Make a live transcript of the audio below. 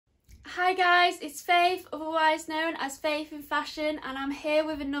Hi guys, it's Faith, otherwise known as Faithinfashion, and I'm here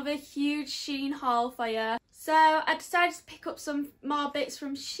with another huge Shein haul for you. So I decided to pick up some more bits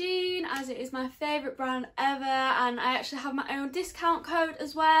from Shein as it is my favourite brand ever, and I actually have my own discount code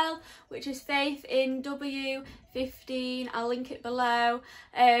as well, which is Faithinw15. I'll link it below,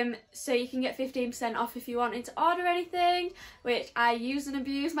 so you can get 15% off if you wanted to order anything, which I use and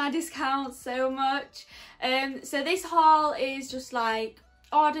abuse my discounts so much. So this haul is just like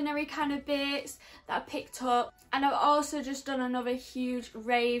ordinary kind of bits that I picked up, and I've also just done another huge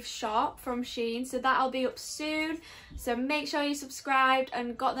rave shop from Shein, so that'll be up soon, so make sure you subscribed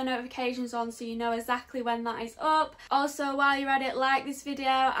and got the notifications on so you know exactly when that is up. Also, while you're at it, like this video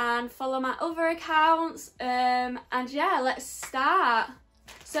and follow my other accounts, and yeah, let's start.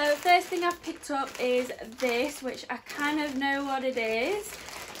 So first thing I've picked up is this, which I kind of know what it is.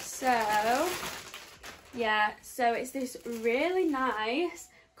 So yeah, so it's this really nice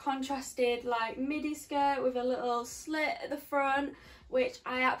contrasted like midi skirt with a little slit at the front, which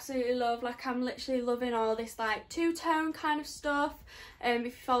I absolutely love. Like, I'm literally loving all this like two-tone kind of stuff. If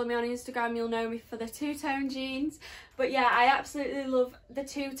you follow me on Instagram, you'll know me for the two-tone jeans. But yeah, I absolutely love the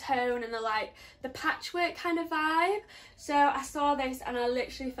two-tone and the patchwork kind of vibe. So I saw this and I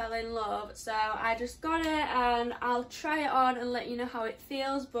literally fell in love. So I just got it and I'll try it on and let you know how it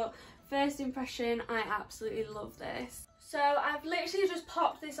feels. But first impression, I absolutely love this. So I've literally just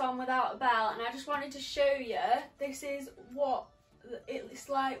popped this on without a belt, and I just wanted to show you, this is what it's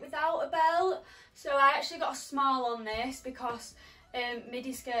like without a belt. So I actually got a small on this because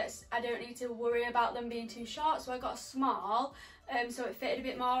midi skirts, I don't need to worry about them being too short, so I got a small, so it fitted a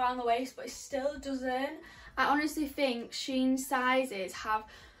bit more around the waist, but it still doesn't. I honestly think Shein sizes have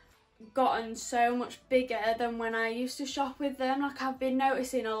gotten so much bigger than when I used to shop with them. Like, I've been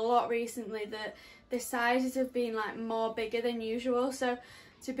noticing a lot recently that the sizes have been like more bigger than usual, so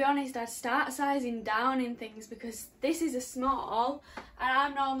to be honest, I'd start sizing down in things because this is a small and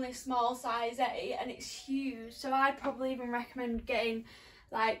I'm normally small size 8 and it's huge, so I'd probably even recommend getting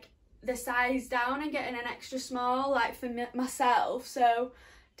like the size down and getting an extra small like for myself. So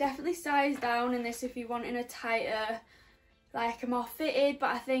definitely size down in this if you're wanting a tighter, like a more fitted, but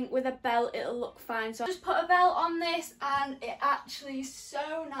I think with a belt it'll look fine. So I just put a belt on this and it actually is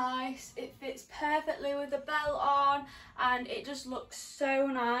so nice. It fits perfectly with the belt on and it just looks so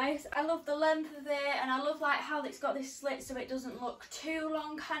nice. I love the length of it, and I love like how it's got this slit so it doesn't look too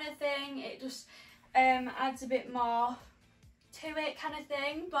long kind of thing. It just adds a bit more to it kind of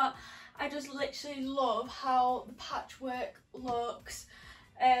thing, but I just literally love how the patchwork looks.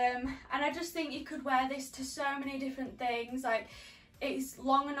 And I just think you could wear this to so many different things. Like, it's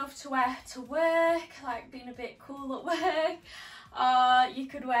long enough to wear to work, like being a bit cool at work, or you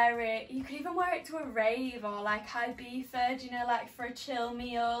could wear it, you could even wear it to a rave or like Ibiza, you know, like for a chill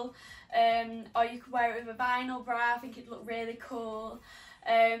meal, or you could wear it with a vinyl bra. I think it'd look really cool.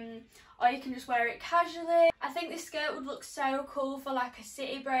 Or you can just wear it casually. I think this skirt would look so cool for like a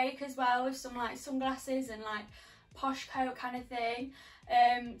city break as well, with some like sunglasses and like posh coat kind of thing.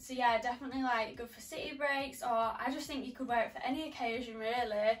 So yeah, definitely like good for city breaks, or I just think you could wear it for any occasion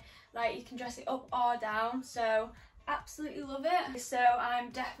really. Like, you can dress it up or down, so absolutely love it. So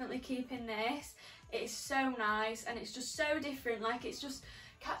I'm definitely keeping this. It's so nice and it's just so different, like it's just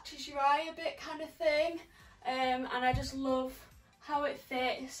catches your eye a bit kind of thing, and I just love how it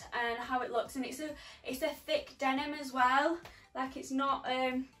fits and how it looks. And it's a thick denim as well, like it's not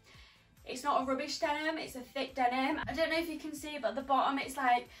a rubbish denim, it's a thick denim. I don't know if you can see, but at the bottom it's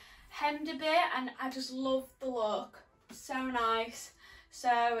like hemmed a bit, and I just love the look. So nice.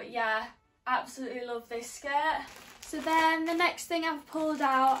 So yeah, absolutely love this skirt. So then the next thing I've pulled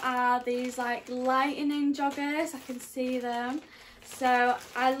out are these like lightning joggers. I can see them. So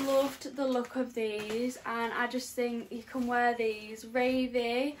I loved the look of these, and I just think you can wear these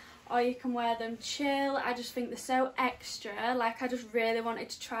ravey or you can wear them chill. I just think they're so extra. Like, I just really wanted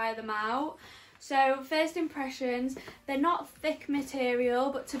to try them out. So first impressions, they're not thick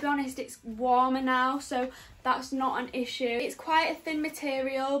material, but to be honest it's warmer now, so that's not an issue. It's quite a thin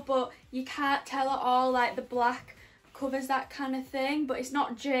material, but you can't tell at all, like the black covers that kind of thing, but it's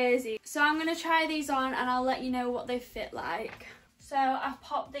not jersey. So I'm going to try these on and I'll let you know what they fit like. So I've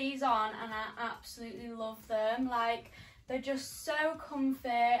popped these on and I absolutely love them. Like, they're just so comfy,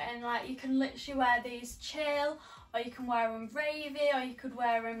 and like you can literally wear these chill, or you can wear them ravey, or you could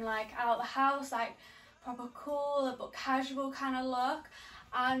wear them like out the house, like proper cool but casual kind of look.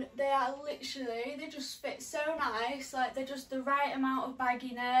 And they are literally, they just fit so nice, like they're just the right amount of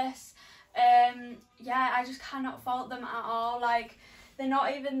bagginess. Yeah, I just cannot fault them at all. Like, they're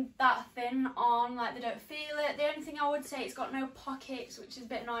not even that thin on, like they don't feel it. The only thing I would say, it's got no pockets, which is a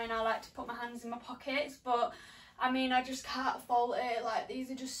bit annoying. I like to put my hands in my pockets, but I mean, I just can't fault it. Like,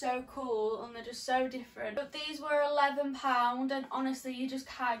 these are just so cool and they're just so different. But these were £11, and honestly, you just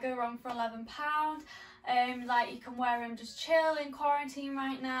can't go wrong for £11. Like, you can wear them just chill in quarantine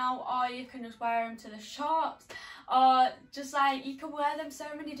right now, or you can just wear them to the shops, or just like, you can wear them so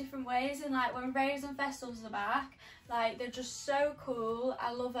many different ways. And like, when raves and festivals are back, like, they're just so cool.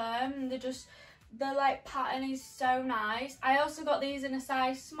 I love them. The like pattern is so nice. I also got these in a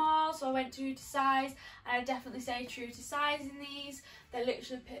size small, so I went true to size, and I definitely say true to size in these. They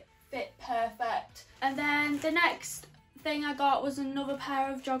literally fit perfect. And then the next thing I got was another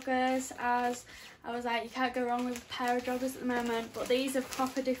pair of joggers, as I was like, you can't go wrong with a pair of joggers at the moment. But these are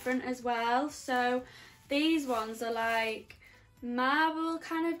proper different as well. So these ones are like marble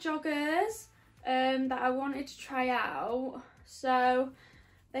kind of joggers that I wanted to try out. So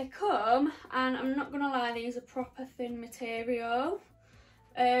they come, and I'm not gonna lie, these are proper thin material,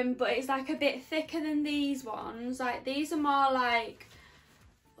 but it's like a bit thicker than these ones. Like, these are more like,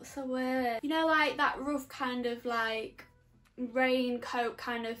 what's the word, you know, like that rough kind of like raincoat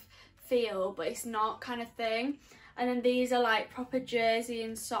kind of feel, but it's not kind of thing. And then these are like proper jersey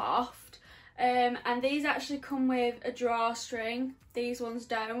and soft, and these actually come with a drawstring. These ones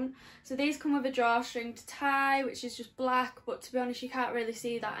don't. So these come with a drawstring to tie, which is just black, but to be honest, you can't really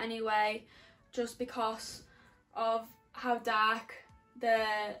see that anyway, just because of how dark the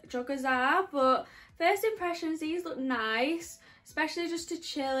joggers are. But first impressions, these look nice, especially just to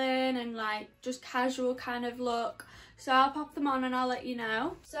chill in and like just casual kind of look. So I'll pop them on and I'll let you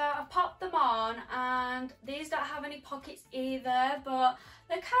know. So I've popped them on, and these don't have any pockets either, but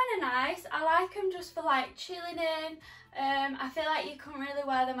they're kind of nice. I like them just for like chilling in. I feel like you can't really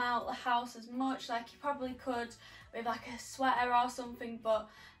wear them out the house as much. Like, you probably could with like a sweater or something, but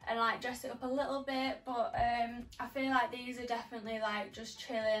and like dress it up a little bit. But I feel like these are definitely like just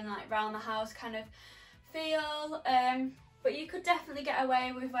chilling, like around the house kind of feel. But you could definitely get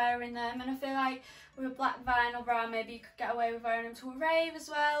away with wearing them, and I feel like with a black vinyl bra, maybe you could get away with wearing them to a rave as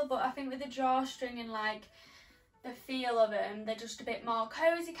well. But I think with the drawstring and like the feel of them, they're just a bit more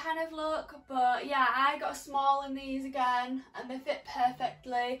cozy kind of look. But yeah, I got a small in these again, and they fit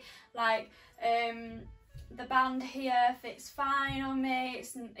perfectly. Like, the band here fits fine on me.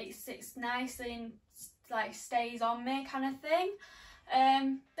 It sits nicely and like stays on me kind of thing.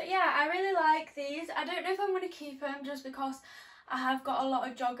 But yeah, I really like these. I don't know if I'm going to keep them, just because I have got a lot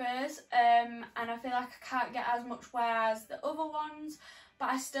of joggers, and I feel like I can't get as much wear as the other ones. But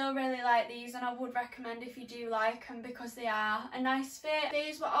I still really like these, and I would recommend if you do like them, because they are a nice fit.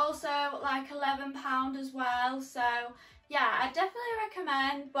 These were also like £11 as well, so yeah, I definitely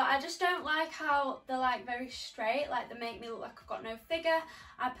recommend. But I just don't like how they're like very straight, like they make me look like I've got no figure.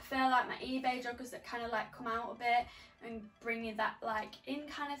 I prefer like my eBay joggers that kind of like come out a bit and bring you that like in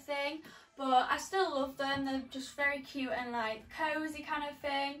kind of thing. But I still love them. They're just very cute and like cozy kind of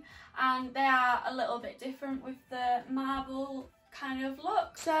thing, and they are a little bit different with the marble kind of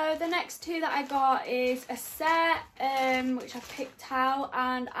look. So the next two that I got is a set which I picked out,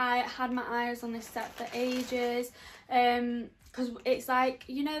 and I had my eyes on this set for ages, because it's like,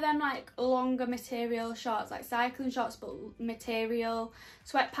 you know, them like longer material shorts, like cycling shorts but material,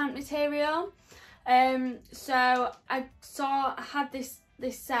 sweatpant material. So I had this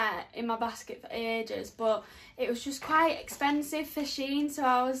set in my basket for ages, but it was just quite expensive for Shein, so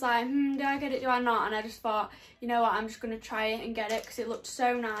I was like, do I get it, do I not? And I just thought, you know what, I'm just going to try it and get it, because it looked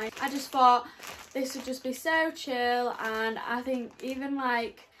so nice. I just thought this would just be so chill, and I think even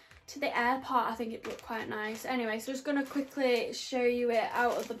like to the airport, I think it looked quite nice. Anyway, so just going to quickly show you it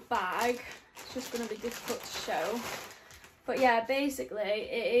out of the bag. It's just going to be difficult to show, but yeah,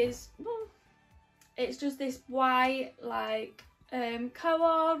 basically it's just this white like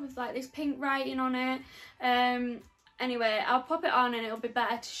cord with like this pink writing on it. Anyway, I'll pop it on and it'll be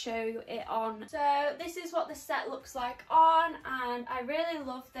better to show you it on. So this is what the set looks like on, and I really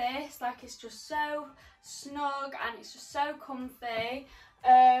love this. Like, it's just so snug and it's just so comfy.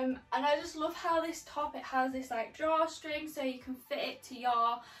 And I just love how this top, it has this like drawstring, so you can fit it to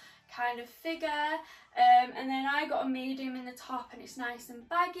your kind of figure. And then I got a medium in the top, and it's nice and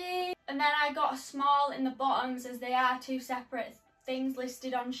baggy. And then I got a small in the bottoms, as they are two separate things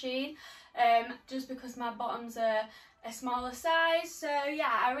listed on Shein, just because my bottoms are a smaller size. So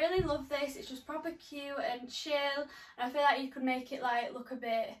yeah, I really love this. It's just proper cute and chill, and I feel like you could make it like look a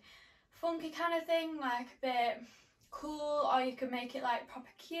bit funky kind of thing, like a bit cool, or you could make it like proper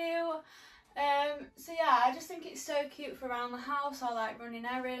cute. So yeah, I just think it's so cute for around the house, or like running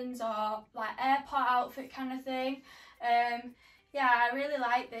errands, or like airport outfit kind of thing. yeah, I really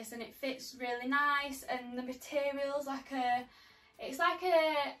like this, and it fits really nice, and the material's like a, it's like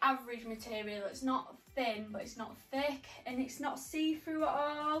a average material. It's not thin, but it's not thick, and it's not see-through at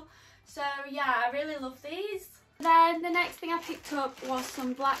all. So yeah, I really love these. Then the next thing I picked up was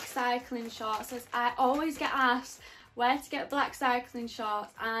some black cycling shorts, as I always get asked where to get black cycling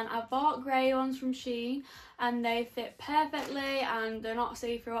shorts, and I bought grey ones from Shein and they fit perfectly and they're not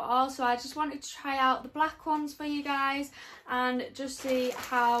see-through at all. So I just wanted to try out the black ones for you guys and just see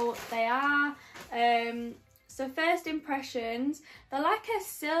how they are. So first impressions, they're like a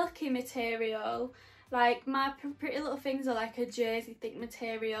silky material. Like my Pretty Little Things are like a jersey thick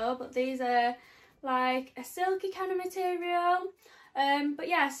material, but these are like a silky kind of material. But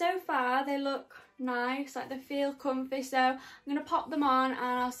yeah, so far they look nice, like they feel comfy, so I'm gonna pop them on and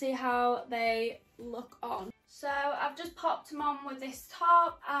I'll see how they look on. So I've just popped them on with this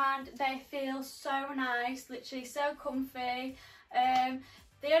top and they feel so nice, literally so comfy.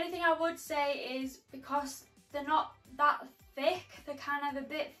 The only thing I would say is because they're not that thick, they're kind of a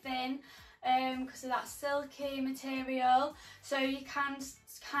bit thin, because of that silky material, so you can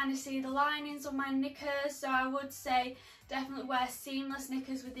kind of see the linings on my knickers. So I would say definitely wear seamless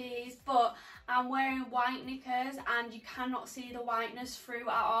knickers with these, but I'm wearing white knickers and you cannot see the whiteness through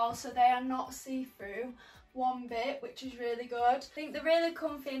at all, so they are not see-through one bit, which is really good. I think they're really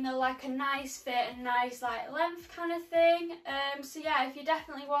comfy and they're like a nice fit and nice like length kind of thing. So yeah, if you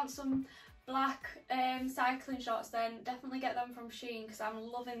definitely want some black cycling shorts, then definitely get them from Shein, because I'm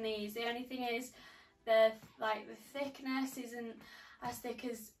loving these. The only thing is the thickness isn't as thick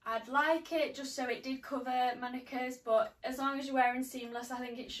as I'd like it, just so it did cover my knickers, but as long as you're wearing seamless, I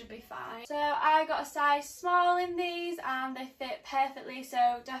think it should be fine. So I got a size small in these and they fit perfectly,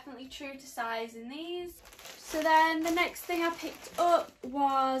 so definitely true to size in these. So then the next thing I picked up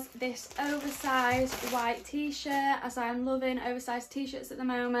was this oversized white t-shirt, as I'm loving oversized t-shirts at the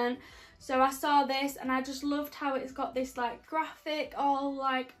moment. So I saw this and I just loved how it's got this like graphic all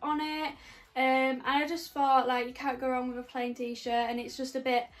like on it. And I just thought like you can't go wrong with a plain t-shirt, and it's just a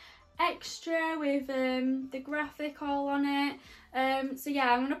bit extra with the graphic all on it. So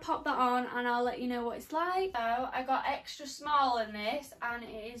yeah, I'm gonna pop that on and I'll let you know what it's like. So I got extra small in this and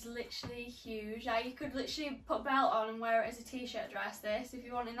it is literally huge. Like, you could literally put a belt on and wear it as a t-shirt dress, this, if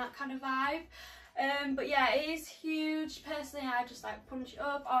you're wanting that kind of vibe. But yeah, it is huge. Personally, I just like punch it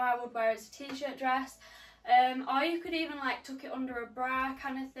up, or I would wear it as a t-shirt dress. Or you could even like tuck it under a bra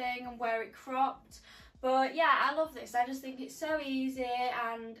kind of thing and wear it cropped. But yeah, I love this. I just think it's so easy,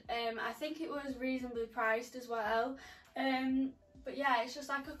 and I think it was reasonably priced as well. But yeah, it's just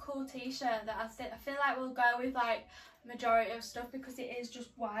like a cool t-shirt that I feel like will go with like majority of stuff, because it is just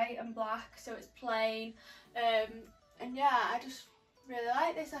white and black, so it's plain. And yeah, I just really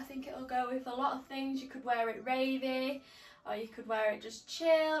like this. I think it'll go with a lot of things. You could wear it ravey, or you could wear it just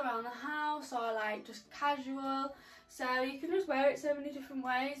chill around the house, or like just casual. So you can just wear it so many different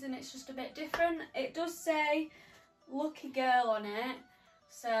ways, and it's just a bit different. It does say lucky girl on it,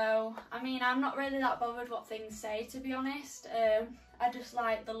 so I mean, I'm not really that bothered what things say, to be honest. I just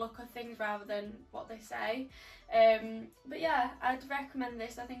like the look of things rather than what they say. But yeah, I'd recommend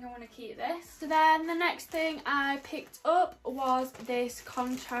this. I think I'm going to keep this. So then the next thing I picked up was this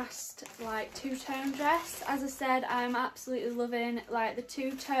contrast like two-tone dress. As I said, I'm absolutely loving like the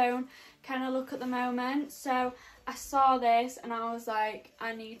two-tone kind of look at the moment. So I saw this and I was like,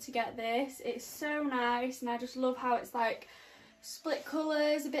 I need to get this. It's so nice, and I just love how it's like split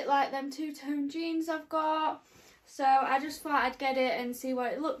colours, a bit like them two-tone jeans I've got. So I just thought I'd get it and see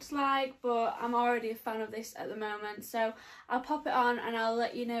what it looks like, but I'm already a fan of this at the moment, so I'll pop it on and I'll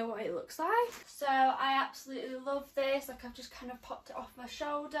let you know what it looks like. So I absolutely love this. Like, I've just kind of popped it off my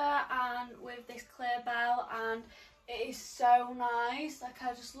shoulder and with this clear belt, and it is so nice. Like,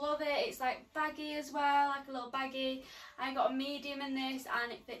 I just love it. It's like baggy as well, like a little baggy. I got a medium in this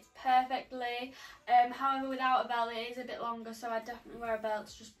and it fits perfectly. However, without a belt it is a bit longer, so I definitely wear a belt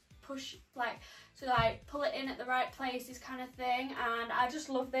to just push, like, to like pull it in at the right places kind of thing. And I just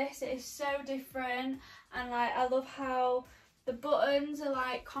love this. It is so different, and like I love how the buttons are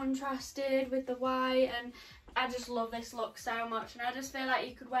like contrasted with the white, and I just love this look so much. And I just feel like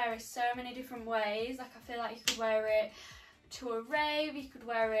you could wear it so many different ways. Like, I feel like you could wear it to a rave, you could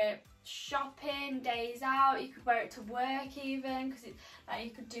wear it shopping, days out, you could wear it to work even, because like, you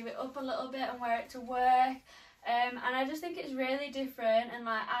could do it up a little bit and wear it to work. And I just think it's really different and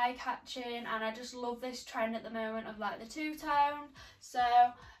like eye-catching, and I just love this trend at the moment of like the two-tone. So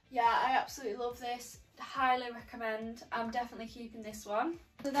yeah, I absolutely love this. highly recommend. I'm definitely keeping this one.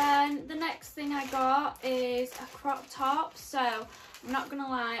 So then the next thing I got is a crop top. So I'm not gonna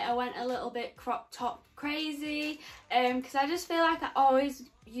lie, I went a little bit crop top crazy because I just feel like I always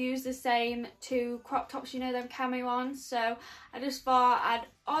use the same two crop tops, you know, them camo ones. So I just thought I'd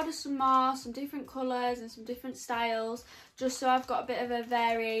order some more, some different colours and some different styles, just so I've got a bit of a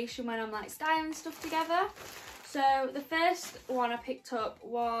variation when I'm like styling stuff together. So the first one I picked up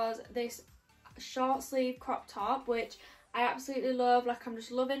was this short sleeve crop top, which I absolutely love. Like, I'm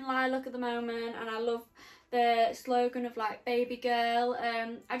just loving lilac at the moment, and I love the slogan of like baby girl.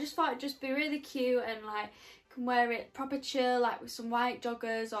 I just thought it'd just be really cute, and like can wear it proper chill, like with some white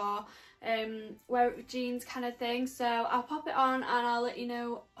joggers, or wear it with jeans kind of thing. So I'll pop it on and I'll let you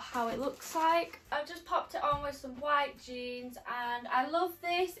know how it looks like. I've just popped it on with some white jeans, and I love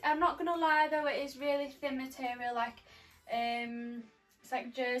this. I'm not gonna lie though, it is really thin material, like it's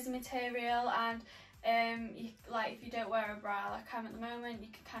like jersey material, and like if you don't wear a bra like I'm at the moment, you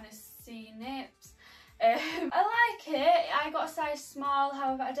can kind of see nips. I like it. I got a size small,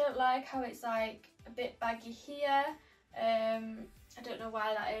 however I don't like how it's like a bit baggy here. I don't know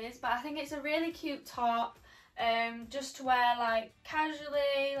why that is, but I think it's a really cute top, just to wear like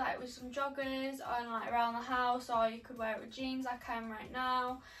casually, like with some joggers and like around the house, or you could wear it with jeans like I am right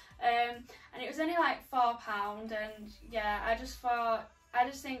now. And it was only like £4, and yeah, I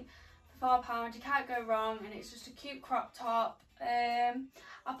just think for £4 you can't go wrong, and it's just a cute crop top.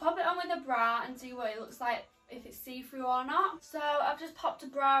 I'll pop it on with a bra and see what it looks like, if it's see-through or not. So I've just popped a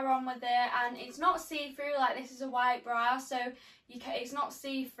bra on with it, and it's not see-through, like this is a white bra, so it's not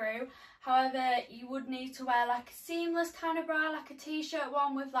see-through. However, you would need to wear like a seamless kind of bra, like a t-shirt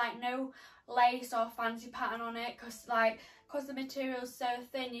one with like no lace or fancy pattern on it, because the material's so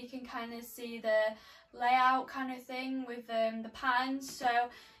thin, you can kind of see the layout kind of thing with the patterns. So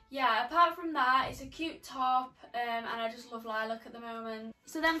yeah, apart from that, it's a cute top, and I just love lilac at the moment.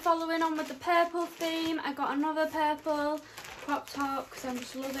 So then following on with the purple theme, I got another purple crop top because I'm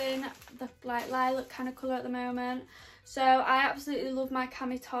just loving the like lilac kind of colour at the moment. So I absolutely love my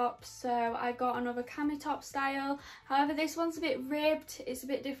cami tops, so I got another cami top style. However, this one's a bit ribbed, it's a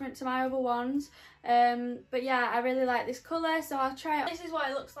bit different to my other ones. But yeah, I really like this colour, so I'll try it. This is what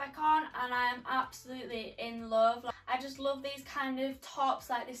it looks like on, and I am absolutely in love. Like, I just love these kind of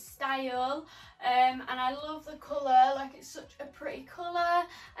tops, like this style, and I love the colour. Like, it's such a pretty colour.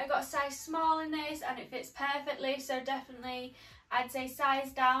 I got a size small in this, and it fits perfectly, so definitely I'd say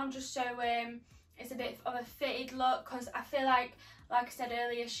size down, just so it's a bit of a fitted look, because I feel like I said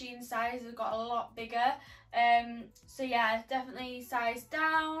earlier, Shein size has got a lot bigger. So yeah, definitely size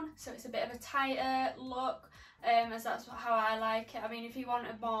down, so it's a bit of a tighter look, as that's how I like it. I mean, if you want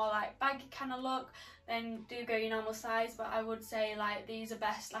a more like baggy kind of look, then do go your normal size, but I would say like these are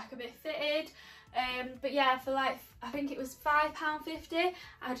best like a bit fitted. But yeah, for like, I think it was £5.50,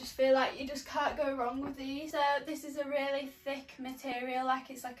 I just feel like you just can't go wrong with these. So this is a really thick material, like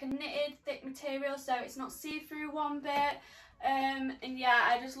it's like a knitted thick material, so it's not see-through one bit. And yeah,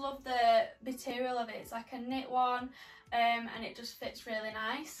 I just love the material of it. It's like a knit one, and it just fits really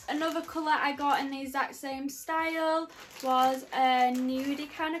nice. Another colour I got in the exact same style was a nudie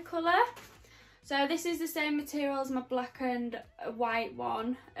kind of colour. So this is the same material as my black and white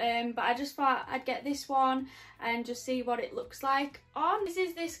one, but I just thought I'd get this one and just see what it looks like on. This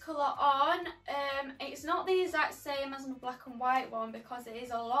is this colour on. It's not the exact same as my black and white one because it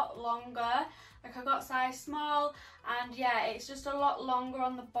is a lot longer. Like, I got size small, and yeah, it's just a lot longer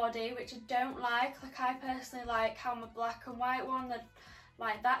on the body, which I don't like. Like, I personally like how my black and white one, they're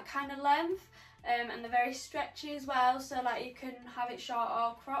like that kind of length. And they're very stretchy as well, so like you can have it short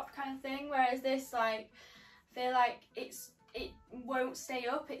or cropped kind of thing, whereas this, like, I feel like it won't stay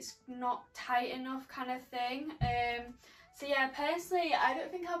up, it's not tight enough kind of thing. So yeah, personally I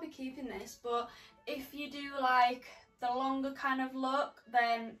don't think I'll be keeping this, but if you do like the longer kind of look,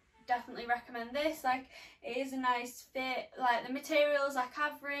 then definitely recommend this. Like, it is a nice fit, like the material's like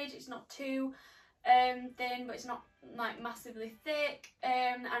average, it's not too thin, but it's not like massively thick,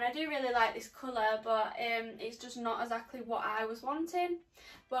 and I do really like this colour, but it's just not exactly what I was wanting.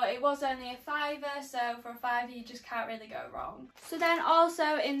 But it was only a £5, so for a £5 you just can't really go wrong. So then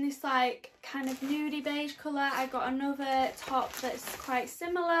also in this like kind of nudie beige colour, I got another top that's quite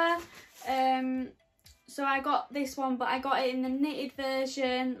similar. So I got this one, but I got it in the knitted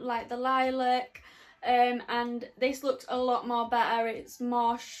version, like the lilac. And this looks a lot more better. It's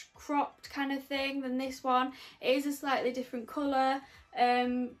more cropped kind of thing than this one. It is a slightly different colour,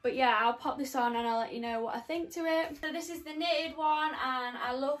 But yeah, I'll pop this on and I'll let you know what I think to it. So this is the knitted one, and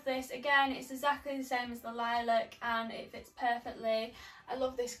I love this. Again, it's exactly the same as the lilac and it fits perfectly. I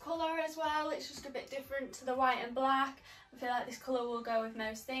love this colour as well. It's just a bit different to the white and black. I feel like this colour will go with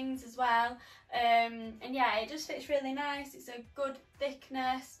most things as well. And yeah, it just fits really nice. It's a good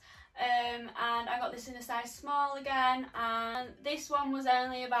thickness. And I got this in a size small again, and this one was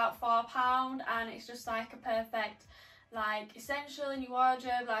only about £4, and it's just like a perfect like essential in your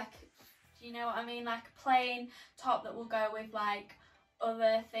wardrobe, like, you know what I mean, like a plain top that will go with like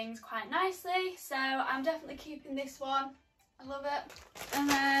other things quite nicely. So I'm definitely keeping this one. I love it. And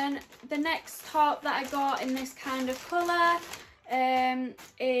then the next top that I got in this kind of colour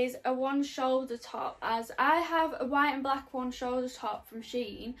is a one shoulder top, as I have a white and black one shoulder top from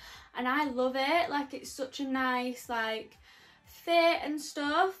Shein and I love it. Like, it's such a nice like fit and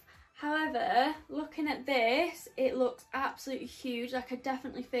stuff. However, looking at this, it looks absolutely huge. Like, I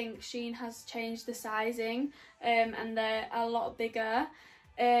definitely think Shein has changed the sizing and they're a lot bigger,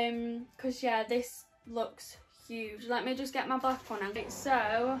 because yeah, this looks huge. Let me just get my black one out.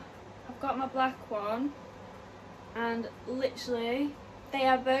 So I've got my black one, and literally they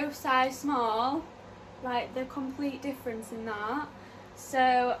are both size small, like the complete difference in that.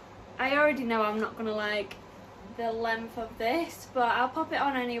 So I already know I'm not gonna like the length of this, but I'll pop it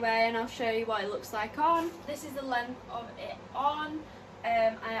on anyway and I'll show you what it looks like on. This is the length of it on.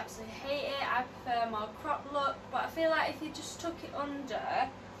 I absolutely hate it. I prefer a more crop look, but I feel like if you just tuck it under,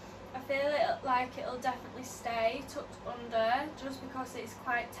 I feel like it'll definitely stay tucked under, just because it's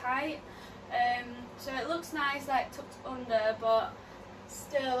quite tight. So it looks nice like tucked under, but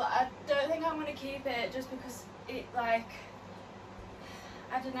still I don't think I'm going to keep it, just because it, like,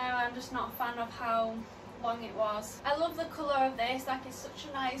 I don't know, I'm just not a fan of how long it was. I love the colour of this. Like, it's such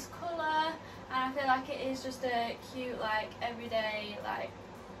a nice colour, and I feel like it is just a cute like everyday like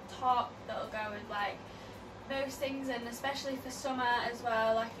top that'll go with like most things, and especially for summer as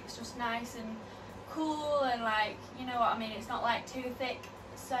well. Like, it's just nice and cool, and like, you know what I mean, it's not like too thick.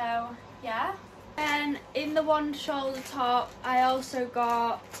 So yeah. And in the one shoulder top, I also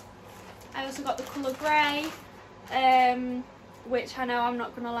got the colour grey, which I know I'm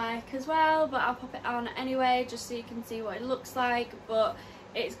not gonna like as well, but I'll pop it on anyway just so you can see what it looks like. But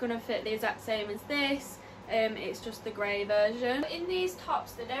it's gonna fit the exact same as this. It's just the grey version. In these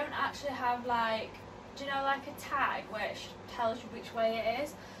tops, they don't actually have like, do you know, like a tag which tells you which way it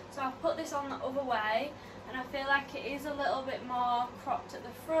is. So I've put this on the other way, and I feel like it is a little bit more cropped at the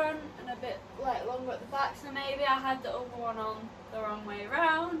front and a bit like longer at the back, so maybe I had the other one on the wrong way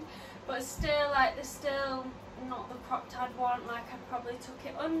around. But still, like, there's still not the cropped I'd want. Like, I probably took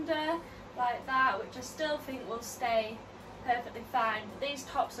it under like that, which I still think will stay perfectly fine. But these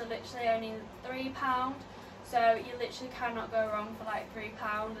tops are literally only £3, so you literally cannot go wrong for like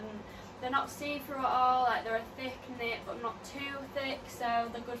 £3, and they're not see-through at all. Like, they're a thick knit but not too thick, so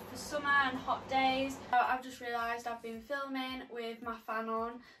they're good for summer and hot days. I've just realised I've been filming with my fan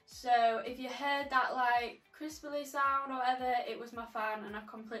on, so if you heard that like crisply sound or whatever, it was my fan and I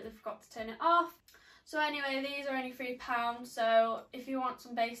completely forgot to turn it off. So anyway, these are only £3, so if you want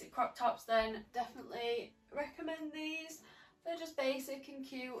some basic crop tops, then definitely recommend these. They're just basic and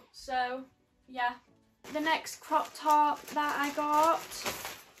cute, so yeah. The next crop top that I got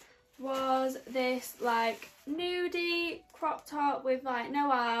was this like nudie crop top with like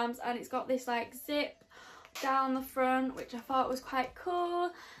no arms, and it's got this like zip down the front, which I thought was quite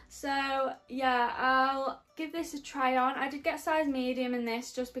cool. So yeah, I'll give this a try on. I did get size medium in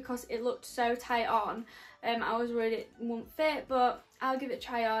this just because it looked so tight on. I was worried it wouldn't fit, but I'll give it a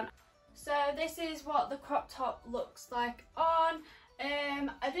try on. So this is what the crop top looks like on.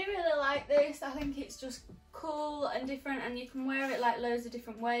 I do really like this. I think it's just cool and different, and you can wear it like loads of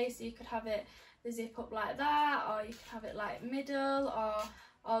different ways. So you could have it the zip up like that, or you could have it like middle or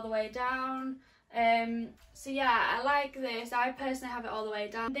all the way down. So yeah, I like this. I personally have it all the way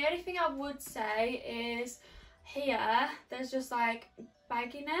down. The only thing I would say is here there's just like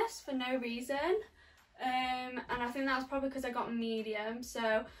bagginess for no reason, and I think that's probably because I got medium,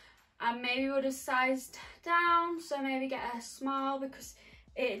 so I maybe would have sized down, so maybe get a small, because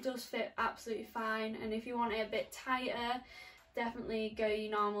it does fit absolutely fine. And if you want it a bit tighter, definitely go your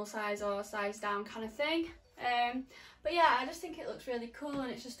normal size or size down kind of thing. But yeah, I just think it looks really cool,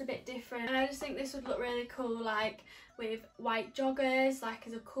 and it's just a bit different, and I just think this would look really cool like with white joggers, like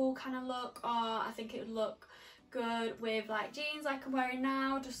as a cool kind of look, or I think it would look good with like jeans like I'm wearing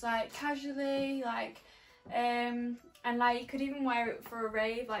now, just like casually, like and like you could even wear it for a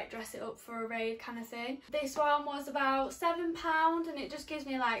rave, like dress it up for a rave kind of thing. This one was about £7, and it just gives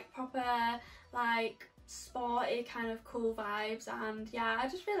me like proper like sporty kind of cool vibes, and yeah, I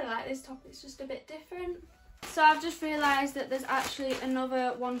just really like this top. It's just a bit different. So I've just realised that there's actually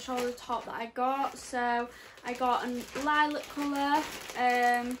another one shoulder top that I got. So I got a lilac colour.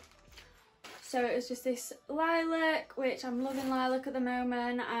 So it was just this lilac, which I'm loving lilac at the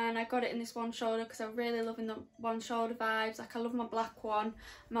moment, and I got it in this one shoulder because I'm really loving the one shoulder vibes. Like, I love my black one,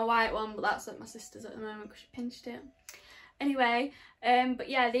 my white one, but that's at my sister's at the moment because she pinched it. Anyway, but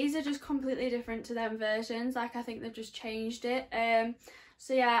yeah, these are just completely different to them versions. Like, I think they've just changed it.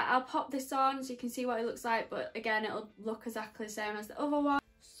 So yeah, I'll pop this on so you can see what it looks like, but again, it'll look exactly the same as the other one.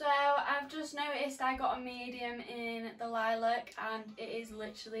 So I've just noticed I got a medium in the lilac, and it is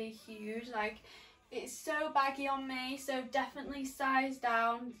literally huge. Like, it's so baggy on me, so definitely size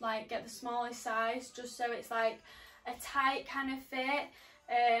down, like get the smallest size, just so it's like a tight kind of fit.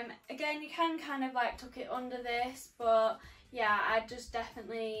 Again, you can kind of like tuck it under this, but yeah, I just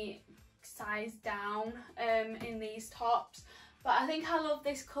definitely size down in these tops. But I think I love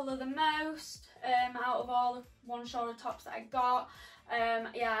this colour the most out of all the one shoulder tops that I got.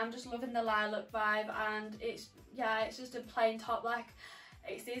 Yeah, I'm just loving the lilac vibe, and it's just a plain top. Like,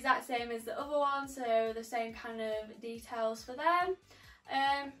 it's the exact same as the other one, so the same kind of details for them.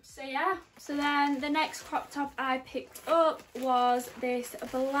 So yeah. So then the next crop top I picked up was this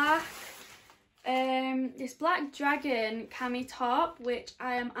black dragon cami top, which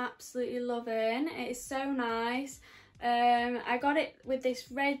I am absolutely loving. It is so nice. I got it with this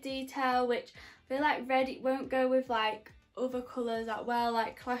red detail, which I feel like red, it won't go with like other colours that well,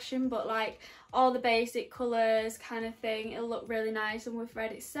 like clashing, but like all the basic colours kind of thing, it'll look really nice and with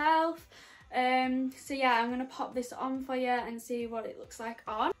red itself. So yeah, I'm gonna pop this on for you and see what it looks like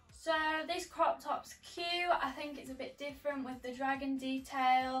on. So this crop top's cute. I think it's a bit different with the dragon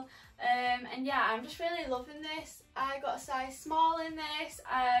detail, and yeah, I'm just really loving this. I got a size small in this,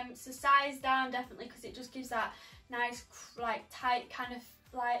 so size down definitely, because it just gives that nice like tight kind of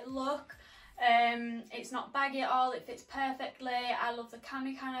like look. It's not baggy at all, it fits perfectly. I love the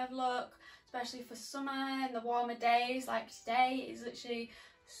cami kind of look, especially for summer and the warmer days. Like today is literally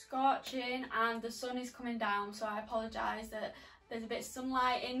scorching and the sun is coming down, so I apologise that there's a bit of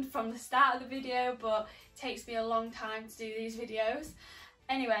sunlight in from the start of the video, but it takes me a long time to do these videos.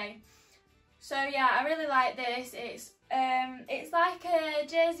 Anyway, so yeah, I really like this. It's like a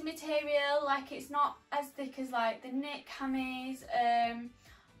jersey material, like it's not as thick as like the knit camis,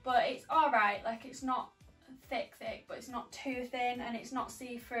 but it's alright. Like, it's not thick, but it's not too thin, and it's not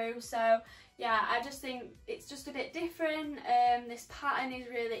see-through. So yeah, I just think it's just a bit different. This pattern is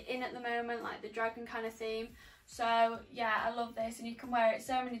really in at the moment, like the dragon kind of theme. So yeah, I love this, and you can wear it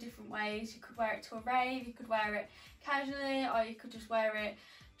so many different ways. You could wear it to a rave, you could wear it casually, or you could just wear it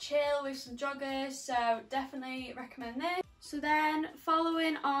chill with some joggers. So definitely recommend this. So then,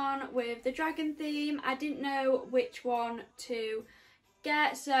 following on with the dragon theme, I didn't know which one to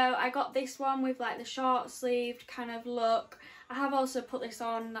get, so I got this one with like the short sleeved kind of look. I have also put this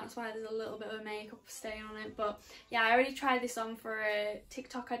on, that's why there's a little bit of makeup stain on it, but yeah, I already tried this on for a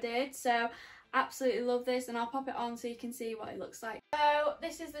TikTok I did, so absolutely love this, and I'll pop it on so you can see what it looks like. So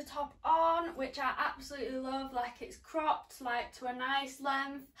this is the top on, which I absolutely love. Like, it's cropped like to a nice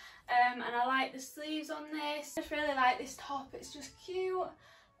length, and I like the sleeves on this. I just really like this top, it's just cute,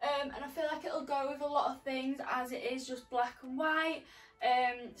 and I feel like it'll go with a lot of things, as it is just black and white.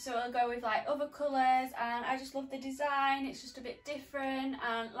 So it'll go with like other colours, and I just love the design. It's just a bit different,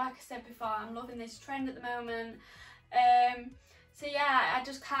 and like I said before, I'm loving this trend at the moment. So yeah, I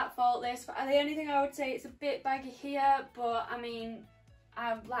just can't fault this. But the only thing I would say, it's a bit baggy here, but I mean,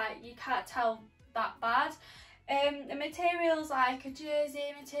 you can't tell that bad. The material's like a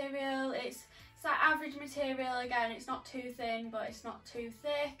jersey material. It's like average material. Again, it's not too thin, but it's not too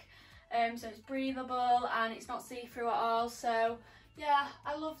thick. So it's breathable, and it's not see-through at all. So yeah,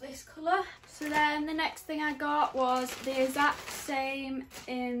 I love this colour. So then the next thing I got was the exact same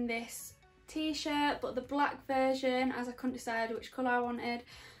in this t-shirt, but the black version, as I couldn't decide which colour I wanted.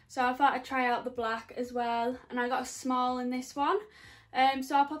 So I thought I'd try out the black as well, and I got a small in this one.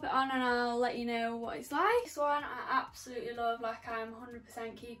 So I'll pop it on and I'll let you know what it's like. This one I absolutely love, like I'm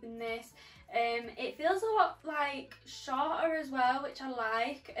 100% keeping this. It feels a lot like shorter as well, which I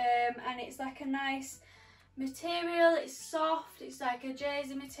like, and it's like a nice material. It's soft, it's like a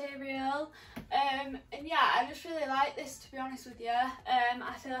jersey material, and yeah, I just really like this, to be honest with you.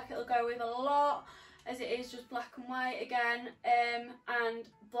 I feel like it'll go with a lot, as it is just black and white again, and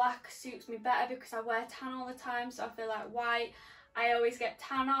black suits me better because I wear tan all the time, so I feel like white I always get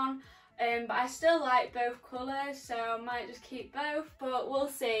tan on. but I still like both colours, so I might just keep both, but we'll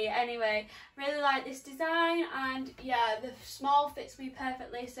see. Anyway, really like this design, and yeah, the small fits me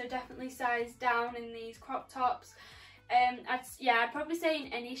perfectly, so definitely size down in these crop tops. I'd probably say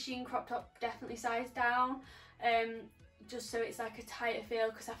in any Shein crop top, definitely size down, just so it's like a tighter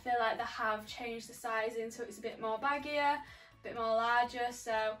feel, because I feel like they have changed the sizing so it's a bit more baggier, a bit more larger.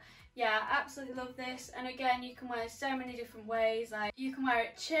 So yeah, absolutely love this. And again, you can wear so many different ways, like you can wear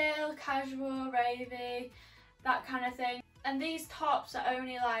it chill, casual, ravey, that kind of thing. And these tops are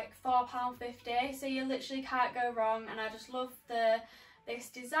only like £4.50, so you literally can't go wrong. And I just love this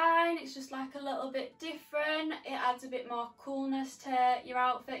design. It's just like a little bit different, it adds a bit more coolness to your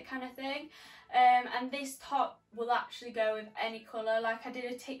outfit kind of thing. And this top will actually go with any colour. Like I did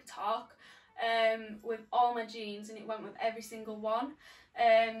a TikTok with all my jeans and it went with every single one.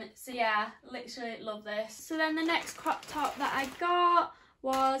 So yeah, literally love this. So then the next crop top that I got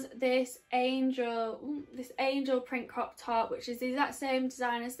was this angel print crop top, which is the exact same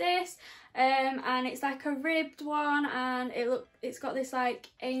design as this, and it's like a ribbed one, and it's got this like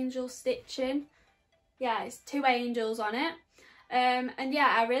angel stitching. Yeah, it's 2 angels on it. And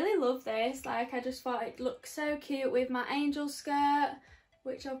yeah, I really love this. Like, I just thought it looked so cute with my angel skirt,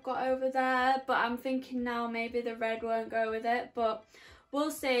 which I've got over there, but I'm thinking now maybe the red won't go with it, but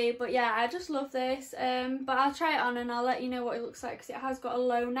we'll see. But yeah, I just love this, but I'll try it on and I'll let you know what it looks like, because it has got a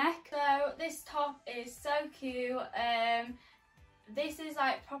low neck. So this top is so cute. This is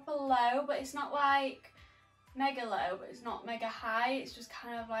like proper low, but it's not like mega low, but it's not mega high, it's just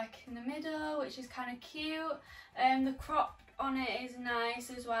kind of like in the middle, which is kind of cute. The crop on it is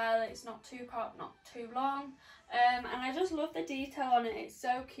nice as well, it's not too cropped, not too long, and I just love the detail on it, it's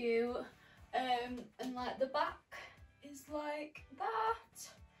so cute. And like the back is like that.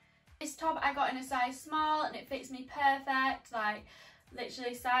 This top I got in a size small and it fits me perfect, like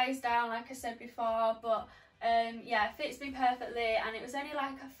literally size down like I said before, but yeah, it fits me perfectly, and it was only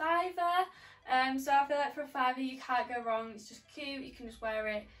like a £5. So I feel like for a £5 you can't go wrong. It's just cute, you can just wear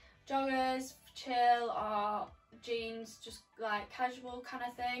it joggers, chill, or jeans, just like casual kind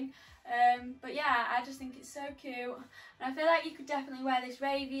of thing. But yeah, I just think it's so cute, and I feel like you could definitely wear this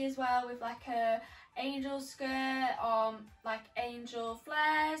ravey as well with like a angel skirt or like angel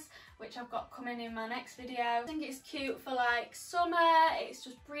flares, which I've got coming in my next video. I think it's cute for like summer, it's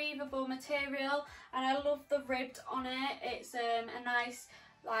just breathable material, and I love the ribbed on it. It's a nice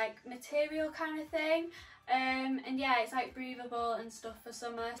like material kind of thing, and yeah, it's like breathable and stuff for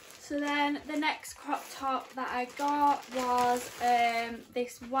summer. So then the next crop top that I got was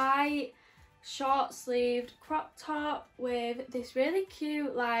this white short sleeved crop top with this really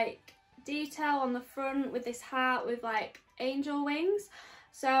cute like detail on the front with this heart with like angel wings.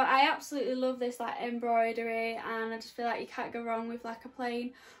 So I absolutely love this like embroidery, and I just feel like you can't go wrong with like a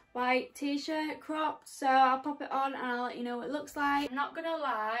plain white t-shirt cropped. So I'll pop it on and I'll let you know what it looks like. I'm not gonna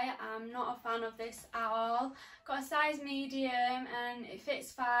lie, I'm not a fan of this at all. Got a size medium and it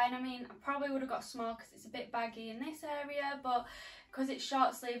fits fine. I mean, I probably would have got small because it's a bit baggy in this area, but because it's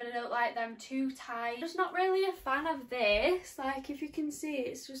short sleeve and I don't like them too tight. Just not really a fan of this. Like, if you can see,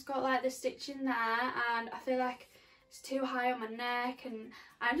 it's just got like the stitching there, and I feel like it's too high on my neck, and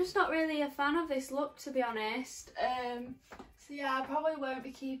I'm just not really a fan of this look, to be honest. So yeah, I probably won't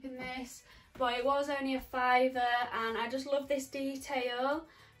be keeping this, but it was only a £5 and I just love this detail.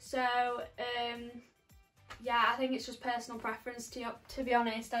 So yeah, I think it's just personal preference, to be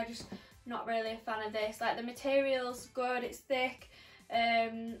honest. I'm just not really a fan of this. Like, the material's good, it's thick,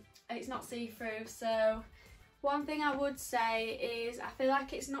 it's not see-through. So one thing I would say is I feel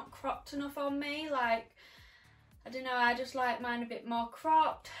like it's not cropped enough on me. Like, I don't know, I just like mine a bit more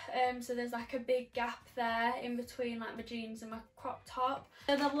cropped, so there's like a big gap there in between like my jeans and my crop top.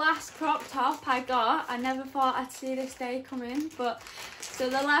 So the last crop top I got, I never thought I'd see this day coming, but so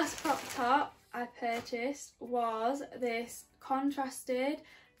the last crop top I purchased was this contrasted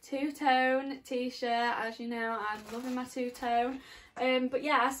two-tone t-shirt. As you know, I'm loving my two-tone, but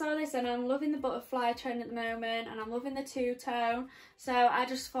yeah, I saw this and I'm loving the butterfly trend at the moment, and I'm loving the two-tone, so I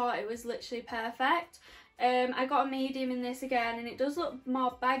just thought it was literally perfect. I got a medium in this again, and it does look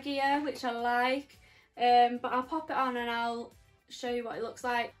more baggier, which I like, but I'll pop it on and I'll show you what it looks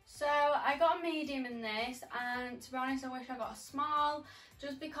like. So I got a medium in this, and to be honest, I wish I got a small,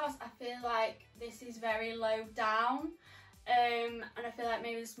 just because I feel like this is very low down, and I feel like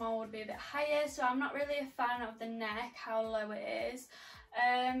maybe the small would be a bit higher, so I'm not really a fan of the neck, how low it is.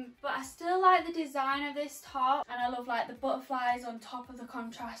 But I still like the design of this top, and I love like the butterflies on top of the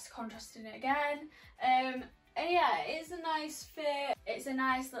contrasting it again. And yeah, it's a nice fit, it's a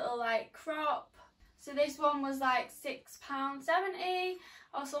nice little like crop, So this one was like £6.70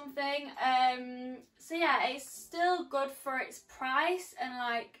 or something. So yeah, it's still good for its price and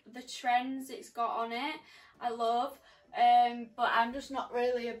like the trends it's got on it, I love. But I'm just not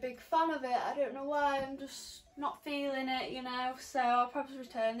really a big fan of it. I don't know why, I'm just not feeling it, you know. So I'll probably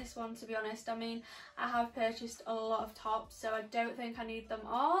return this one, to be honest. I mean, I have purchased a lot of tops, so I don't think I need them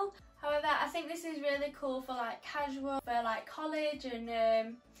all. However, I think this is really cool for like casual, for like college and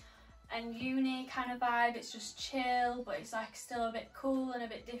uni kind of vibe. It's just chill, but it's like still a bit cool and a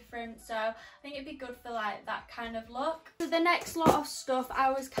bit different, so I think it'd be good for like that kind of look. So the next lot of stuff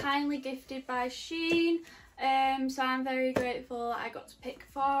I was kindly gifted by Shein, so I'm very grateful. I got to pick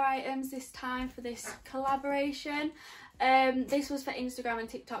 4 items this time for this collaboration. This was for Instagram and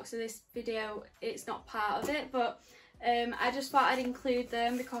TikTok, so this video, it's not part of it, but I just thought I'd include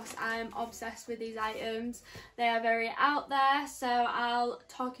them because I'm obsessed with these items. They are very out there, so I'll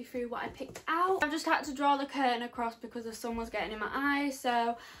talk you through what I picked out. I've just had to draw the curtain across because the sun was getting in my eyes,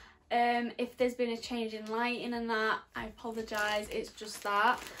 so if there's been a change in lighting and that, I apologise, it's just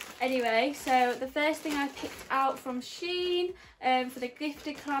that. Anyway, so the first thing I picked out from Shein for the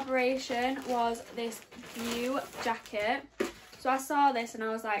gifted collaboration was this View jacket. So I saw this and I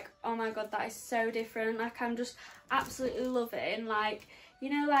was like, oh my god, that is so different. Like, I'm just absolutely loving, like, you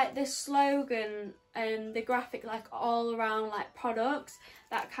know, like the slogan and the graphic, like all around like products,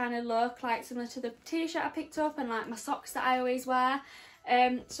 that kind of look, like similar to the t-shirt I picked up and like my socks that I always wear.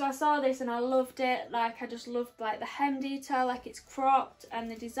 So I saw this and I loved it. Like, I just loved like the hem detail, like it's cropped, and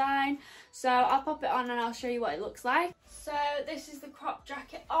the design. So I'll pop it on and I'll show you what it looks like. So this is the crop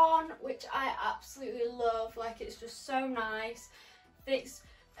jacket on, which I absolutely love. Like, it's just so nice, fits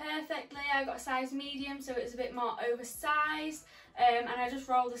perfectly. I got a size medium, so it's a bit more oversized, and I just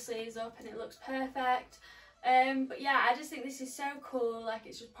roll the sleeves up and it looks perfect. But yeah, I just think this is so cool. Like,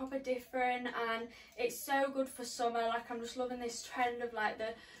 it's just proper different and it's so good for summer. Like, I'm just loving this trend of like the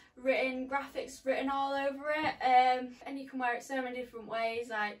written graphics written all over it, and you can wear it so many different ways,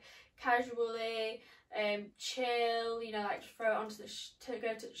 like casually, chill, you know, like just throw it onto the to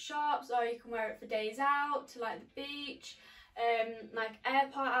go to the shops, or you can wear it for days out to like the beach, like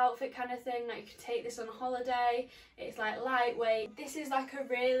airport outfit kind of thing. Like, you can take this on a holiday. It's like lightweight. This is like a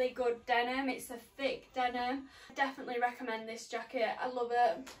really good denim. It's a thick denim. Definitely recommend this jacket. I love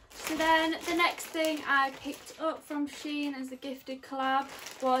it. So then the next thing I picked up from Shein as a gifted collab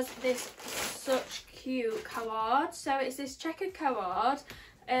was this such cute cord. So it's this checkered cord,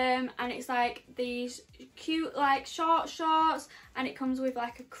 and it's like these cute like short shorts, and it comes with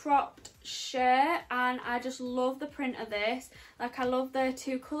like a cropped shirt, and I just love the print of this. Like, I love the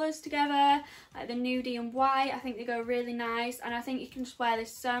two colours together, like the nudie and white. I think they go really nice, and I think you can just wear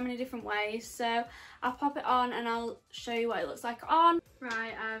this so many different ways. So I'll pop it on and I'll show you what it looks like on.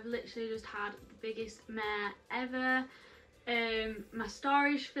 Right, I've literally just had the biggest mare ever. My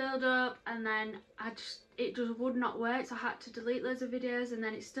storage filled up, and then it just would not work, so I had to delete loads of videos, and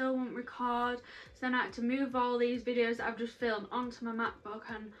then it still won't record. So then I had to move all these videos that I've just filmed onto my MacBook,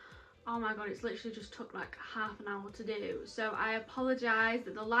 and oh my god, it's literally just took like half an hour to do. So I apologise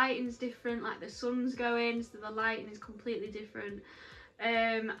that the lighting's different, like the sun's going, so the lighting is completely different.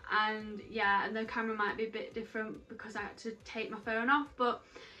 And yeah, and the camera might be a bit different because I had to take my phone off, but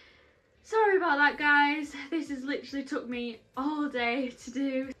sorry about that, guys. This has literally took me all day to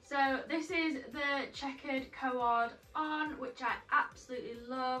do. So this is the checkered cord on, which I absolutely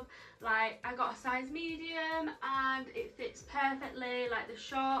love. Like, I got a size medium and it fits perfectly. Like, the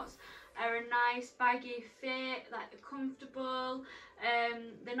shorts are a nice baggy fit, like they're comfortable.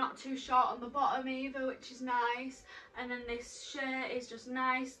 They're not too short on the bottom either, which is nice. And then this shirt is just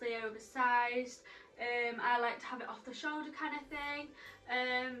nicely oversized. I like to have it off the shoulder kind of thing.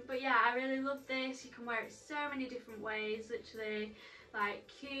 But yeah, I really love this. You can wear it so many different ways, literally. Like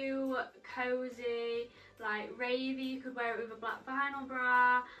cute, cozy, like ravey. You could wear it with a black vinyl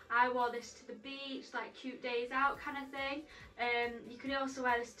bra. I wore this to the beach, like cute days out kind of thing. You could also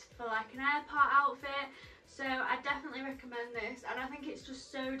wear this for like an airport outfit. So I definitely recommend this, and I think it's just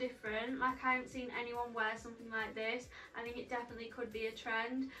so different. Like, I haven't seen anyone wear something like this. I think it definitely could be a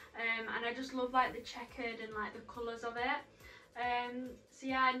trend, and I just love like the checkered and like the colours of it. So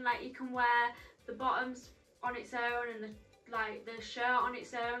yeah, and like you can wear the bottoms on its own and the shirt on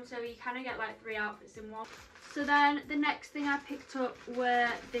its own, so you kind of get like 3 outfits in one. So then the next thing I picked up were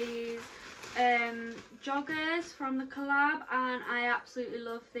these joggers from the collab, and I absolutely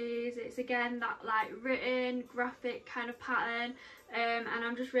love these. It's again that like written graphic kind of pattern, and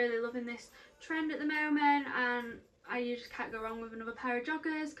I'm just really loving this trend at the moment, and you just can't go wrong with another pair of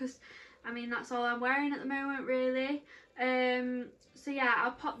joggers, because I mean, that's all I'm wearing at the moment, really. So yeah,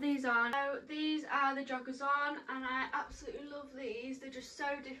 I'll pop these on. So these are the joggers on, and I absolutely love these. They're just so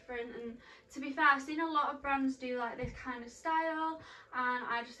different, and to be fair, I've seen a lot of brands do like this kind of style, and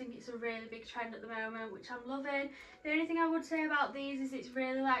I just think it's a really big trend at the moment, which I'm loving. The only thing I would say about these is it's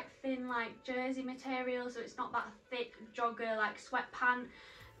really like thin, like jersey material, so it's not that thick jogger like sweatpant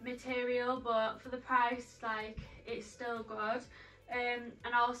material, but for the price, like, it's still good.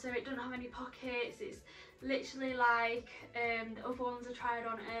 And also it doesn't have any pockets. It's literally like the other ones I tried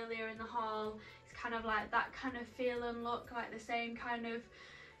on earlier in the haul. It's kind of like that kind of feel and look, like the same kind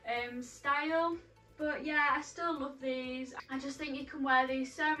of style. But yeah, I still love these. I just think you can wear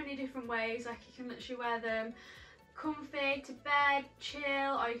these so many different ways. Like, you can literally wear them comfy to bed, chill,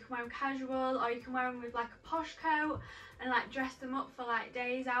 or you can wear them casual, or you can wear them with like a posh coat and like dress them up for like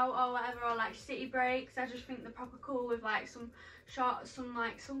days out or whatever, or like city breaks. I just think they're proper cool with like some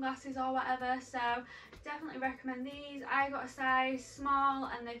like sunglasses or whatever. So definitely recommend these. I got a size small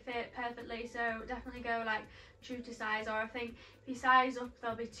and they fit perfectly, so definitely go like true to size, or I think if you size up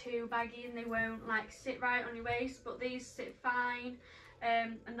they'll be too baggy and they won't like sit right on your waist, but these sit fine.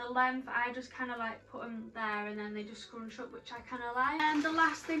 And the length, I just kind of like put them there and then they just scrunch up, which I kind of like. And the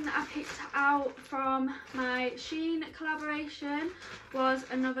last thing that I picked out from my Shein collaboration was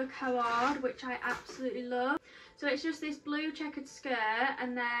another cord, which I absolutely love. So it's just this blue checkered skirt,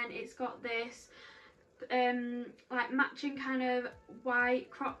 and then it's got this like matching kind of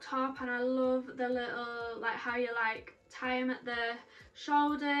white crop top, and I love the little, like, how you like tie them at the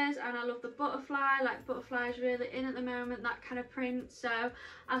shoulders, and I love the butterfly. Like, butterfly's really in at the moment, that kind of print, so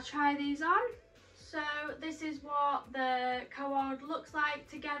I'll try these on. So this is what the cord looks like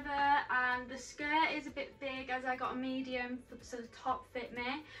together, and the skirt is a bit big as I got a medium, so the top fit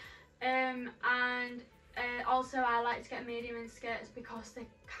me, and also I like to get a medium in skirts because they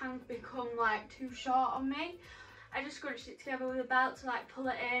can become like too short on me. I just scrunched it together with a belt to like pull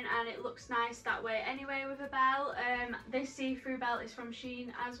it in, and it looks nice that way anyway with a belt. This see-through belt is from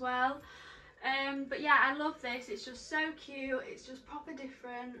Shein as well. But yeah, I love this. It's just so cute. It's just proper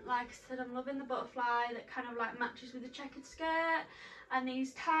different. Like I said, I'm loving the butterfly that kind of like matches with the checkered skirt, and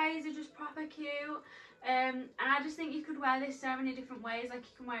these ties are just proper cute. And I just think you could wear this so many different ways. Like,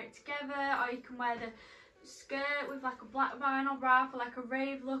 you can wear it together, or you can wear the skirt with like a black vinyl bra for like a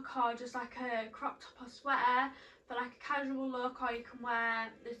rave look, or just like a crop top or sweater for like a casual look, or you can wear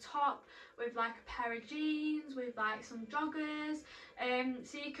the top with like a pair of jeans with like some joggers.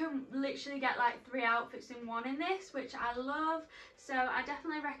 So you can literally get like 3 outfits in one in this, which I love. So I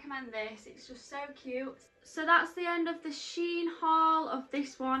definitely recommend this. It's just so cute. So that's the end of the Shein haul of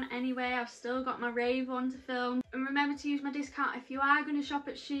this one anyway. I've still got my rave one to film. And remember to use my discount if you are going to shop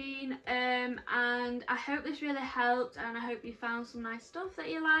at Shein. And I hope this really helped, and I hope you found some nice stuff that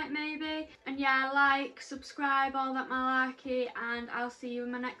you like maybe. And yeah, like, subscribe, all that malarkey, and I'll see you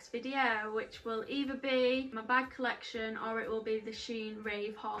in my next video, which will either be my bag collection or it will be the Shein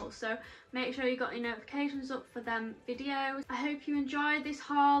rave haul. So make sure you got your notifications up for them videos. I hope you enjoyed this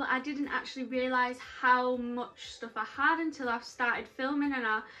haul. I didn't actually realise how much stuff I had until I've started filming, and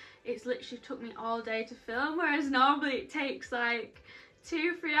it's literally took me all day to film, whereas normally it takes like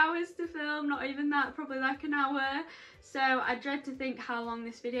 2-3 hours to film, not even that, probably like an hour. So I dread to think how long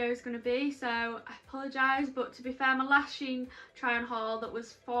this video is going to be, so I apologise. But to be fair, my last Shein try on haul that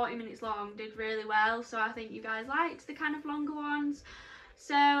was 40 minutes long did really well, so I think you guys liked the kind of longer ones.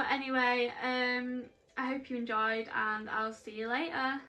 So anyway, I hope you enjoyed, and I'll see you later.